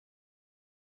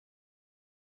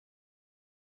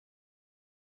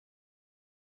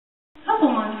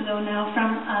months ago now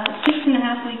from a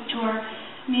 6.5-week tour.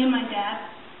 Me and my dad.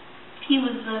 He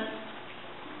was the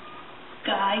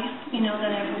guy, you know,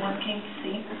 that everyone came to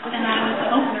see, and I was the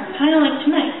opener, kind of like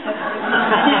tonight, but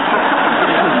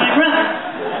my brother.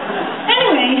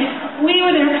 Anyway, we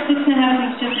were there for 6.5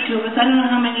 weeks, just the two of us. I don't know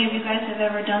how many of you guys have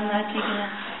ever done that, taken a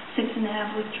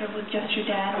 6.5-week trip with just your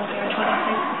dad when you were 26.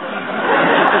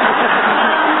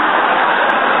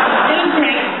 It was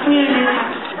great. We had a good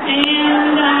time.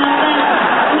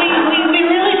 And we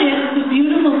really did. It's a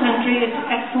beautiful country. It's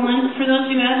excellent. For those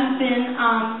of you who haven't been,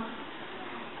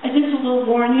 I just will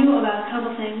warn you about a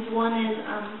couple things. One is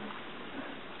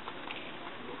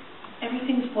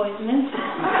everything's poisonous.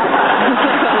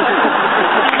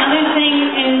 Another thing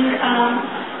is,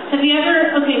 have you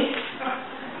ever,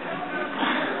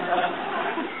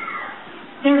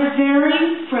 they're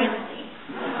very friendly.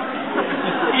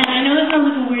 And I know that sounds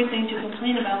like a weird thing to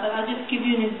complain about, but I'll just give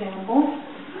you an example.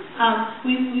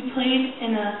 We played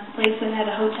in a place that had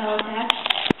a hotel attached,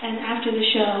 and after the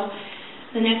show,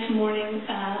 the next morning,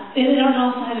 it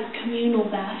also had a communal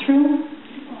bathroom.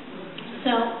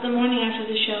 So the morning after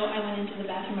the show, I went into the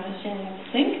bathroom. I was standing at the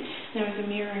sink. There was a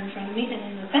mirror in front of me, and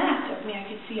in the back of me, I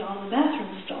could see all the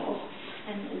bathroom stalls.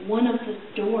 And one of the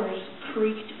doors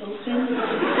creaked open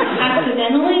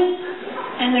accidentally,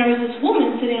 and there was this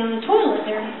woman sitting on the toilet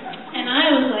there. And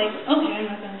I was like, okay, I'm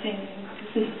not going to say anything because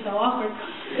this is so awkward.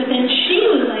 But then she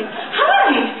was like, hi!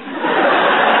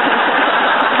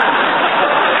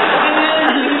 And I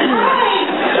was like, hi!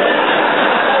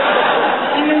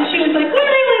 And then she was like, we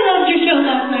really loved your show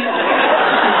last night.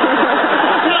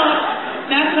 So,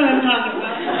 that's what I'm talking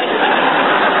about.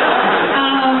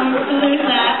 So there's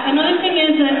that. Another thing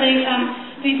is that they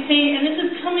say, and this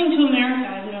is coming to America,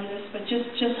 I've noticed, but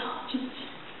just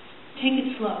take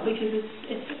it slow because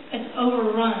it's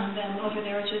overrun them over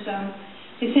there, which is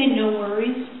they say no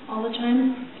worries all the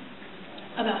time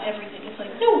about everything. It's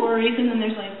like no worries, and then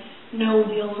there's like no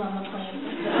wheels on the plane,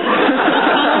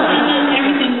 and then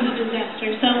everything is a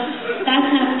disaster. So that's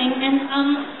happening, and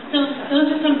so those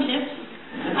are some tips.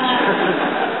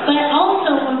 But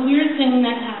also a weird thing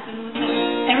that happened was that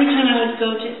every time I would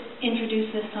go to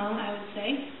introduce this song, I would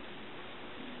say,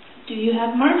 "Do you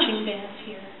have marching bands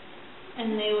here?"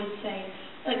 And they would say,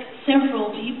 like several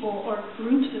people or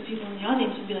groups of people in the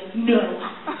audience would be like, no.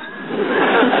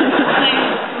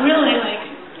 Really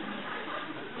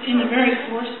in a very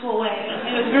forceful way.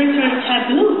 It was very sort of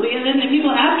taboo. And then the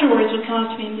people afterwards would come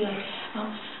up to me and be like,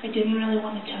 I didn't really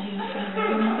want to tell you if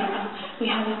you remember, but we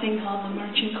have a thing called the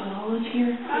marching koalas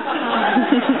here.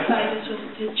 But I just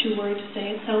was too worried to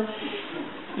say it. So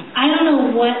I don't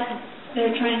know what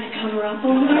they're trying to cover up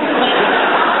over there,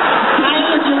 but I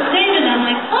would just say to them,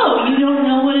 like, oh, you don't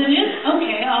know what it is?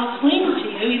 Okay, I'll explain it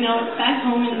to you. You know, back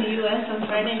home in the U.S. on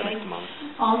Friday nights,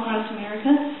 all across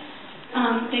America, the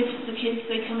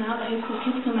high school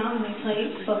kids come out and they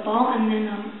play football, and then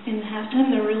in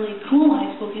halftime, the really cool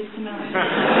high school kids come out and play